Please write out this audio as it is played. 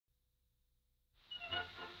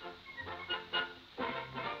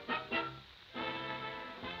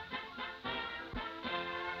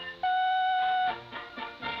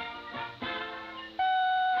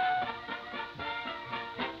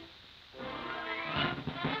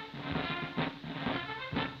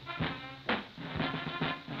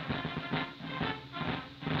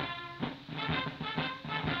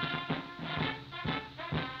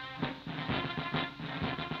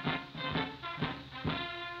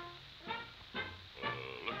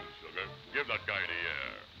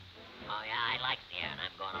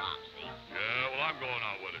going along, see? Yeah, well, I'm going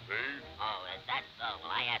out with it, see? Oh, is that so?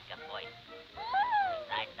 Well, I ask a point.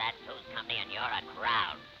 Besides that, two's company and you're a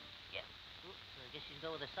crowd. Yeah. Oops, I guess she'd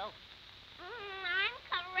go with herself. I'm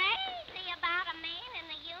crazy about a man in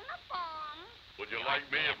a uniform. Would you like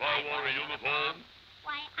me if I wore a uniform?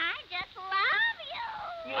 Why, I just love you.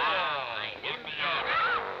 Wow, in the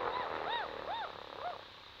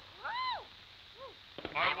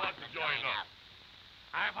I want to join up.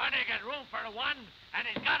 I've only got room for one, and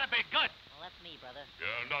it's gotta be good. Well, that's me, brother.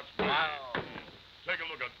 Yeah, and that's me. Oh. Take a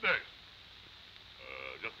look at this.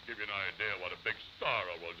 Just to give you an idea what a big star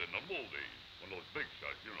I was in the movies. One of those big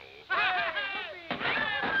shots, you know.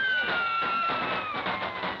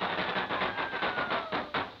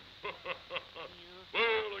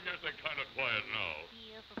 Well, I guess they're kind of quiet now.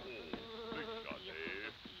 Oh, big shot,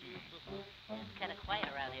 eh? It's kind of quiet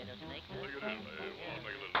around here, don't you think? Take it in, eh? Well, I'll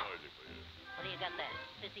make it a little noisy for you. What do you got there?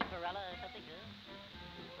 Sissy Perella or something?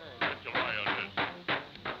 Get your eye on this.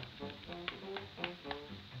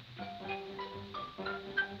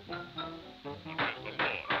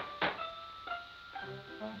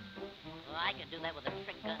 Well, I can do that with a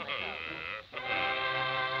trick gun myself.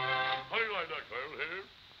 How do you like that, Colonel, here?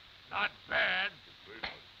 Not bad.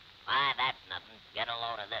 Why, that's nothing. Get a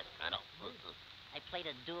load of this, Colonel. I played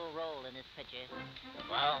a dual role in this picture.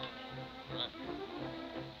 Well... Whoops.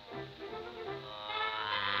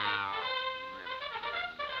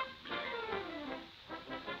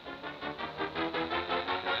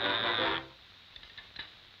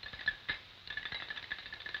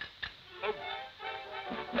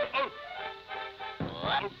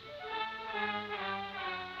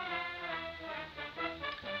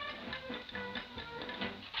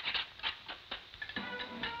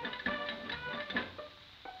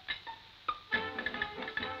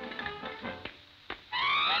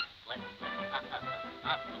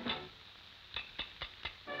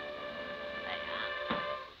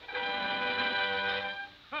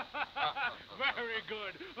 Very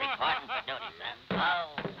good. Reporting for duty, sir.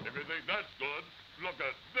 Oh. If you think that's good, look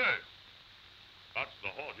at this. That's the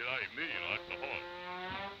horse. It ain't me, you know. That's the horse.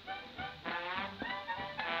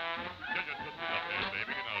 You just put me up here,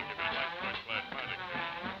 baby, and I'll give you a nice first-class manicure.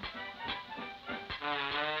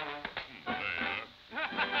 There.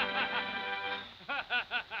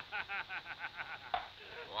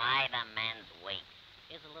 Why the man's weak?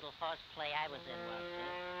 Here's a little horse play I was in once, see?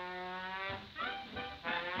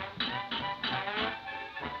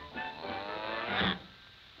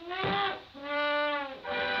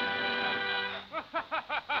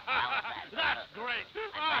 That's great.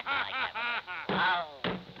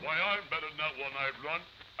 Why, I'm better than that one I've run,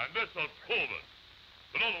 and this'll prove it.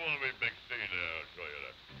 Another one of me big scene there, I'll show you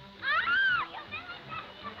that.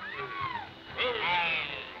 Hey,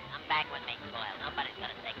 come back with me, Coyle. Nobody's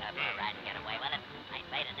gonna take our blue ride and get away with it. I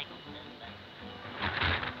paid a nickel.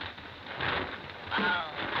 Oh.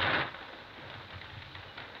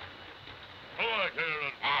 Come on, here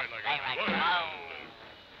and fight like stay a right. square.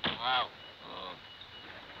 Whoa. Oh.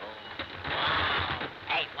 Wow.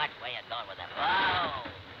 Hey, watch where you're going with that. Whoa.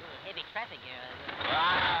 Heavy traffic here.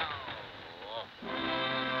 Wow.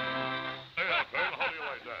 Hey, Colonel, how do you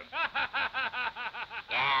like that?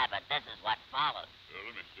 Yeah, but this is what follows.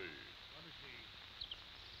 Let me see.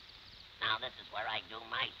 Now, this is where I do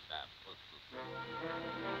my stuff.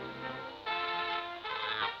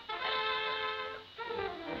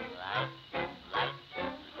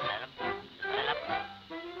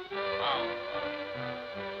 Oh.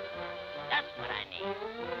 That's what I need.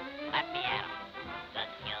 Let me at 'em.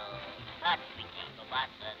 That's you. That's me, the boss,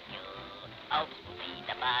 that's you. Oh, me,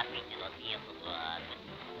 the boss, me, the beautiful boss.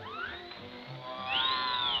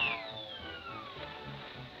 Wow.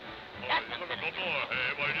 That's Look at the more, hey,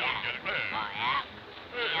 why you don't get it, man? Oh, yeah?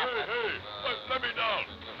 Hey, let me down.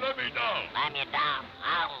 Let me down. Lam you down.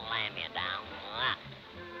 I'll lam you down.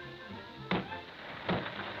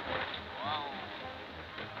 Whoa.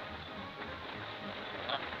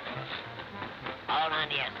 Hold on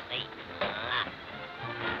to your seat.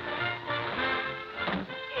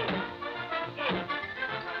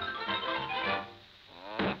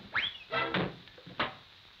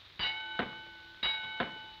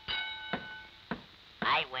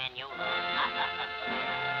 I win, you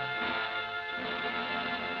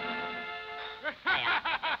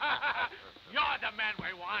You're the man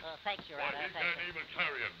we want. Thanks, Your Why, Honor. he can't even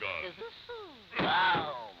carry a gun.